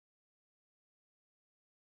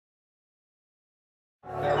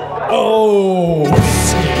Oh,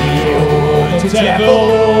 whiskey, the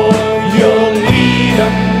devil, you're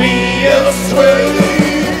leading me astray.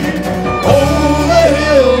 Over the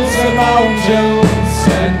hills and mountains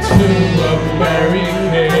and to a merry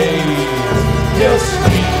cave. You're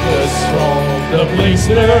sweetness from the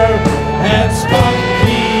blazer and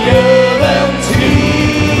spunkier than tea.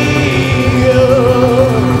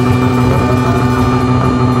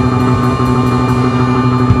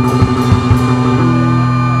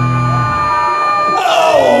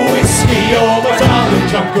 Oh, whiskey, you're my darling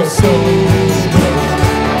drunk of soul.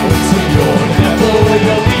 Whiskey, you're the devil,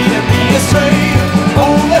 you're leading me astray.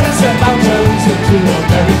 Over hills and mountains and to a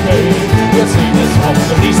merry cave. You're sweetness from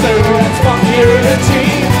the blazer and spunkier than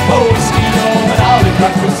tea. Oh, whiskey, you're my darling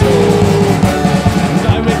drunk of soul.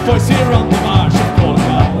 Direct voice here on the march of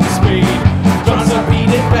Portugal and Spain. Drums are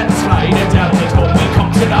beating, bends sliding down the toll we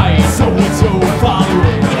come tonight. So and so and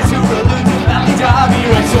following. Yes, you're a little valley derby.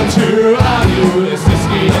 Right, so true, I do this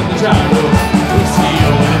whiskey in the gyro. Whiskey,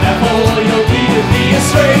 you're the devil, you're leading me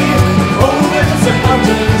astray. Over hills and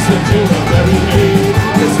mountains and to a merry cave.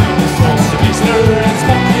 You're sweetness from the blazer and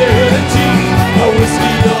spunkier than tea. Oh,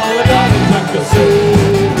 whiskey, you're the darling drunk of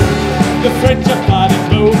soul. The French are fighting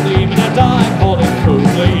boldly, men are dying falling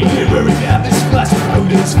coldly. We're down this glass of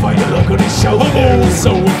rodents, find a look on his shoulder. Oh,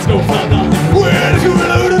 so it's no further. Where to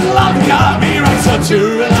reload and love got me right so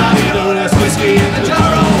true. And I know that's whiskey in the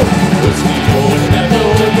jarro. Whiskey, you're the devil,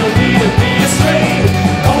 you're leading me astray.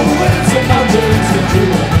 Oh, winds and mountains and to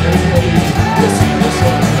a merry cave. You'll see this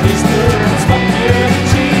one, these nerds, spunkier than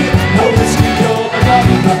tea. Oh, whiskey, you're the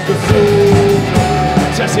darling drunk of soul.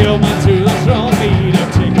 Just your man to the front, need to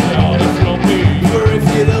take it all from me. For if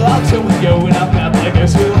you do, I'll chill with you and I'm bad, I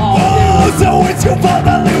guess we'll all do. Oh, so it's your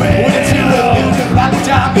fatherly way. When it's you, the valley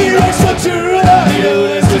time, be right so true. And I know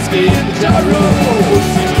there's whiskey in the jarro.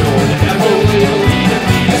 Whiskey, you're the devil, you're leading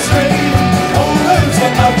me astray. Oh, roads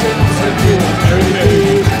and mountains and to a merry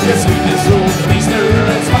cave. Your sweetness rolls the Easter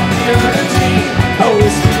and spunkier than tea. Oh,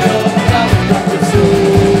 whiskey, you're the darling drunk of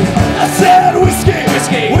soul. I said whiskey,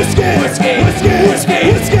 whiskey, whiskey, whiskey, whiskey, whiskey,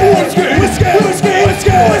 whiskey, whiskey, whiskey, whiskey,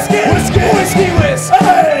 whiskey, whiskey, whiskey, whiskey, whiskey.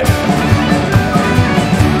 Hey!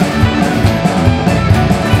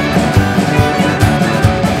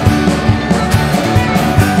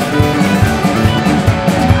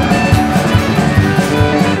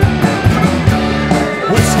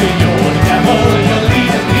 Whiskey, you're the devil, you're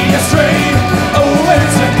leading me astray. Oh,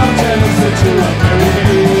 winds and mountains and to a merry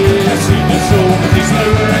cave. Your sweetness over these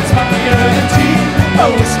nerds, spunkier than tea. Oh,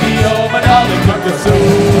 whiskey, you're my darling drunk of soul.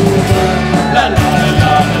 La la la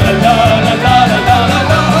la la la la la la la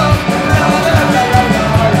la.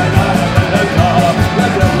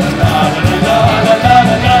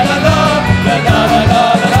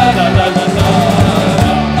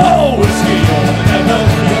 Oh, whiskey, you're the devil,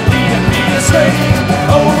 you're leading me astray.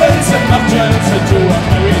 Oh, winds and mountains and to a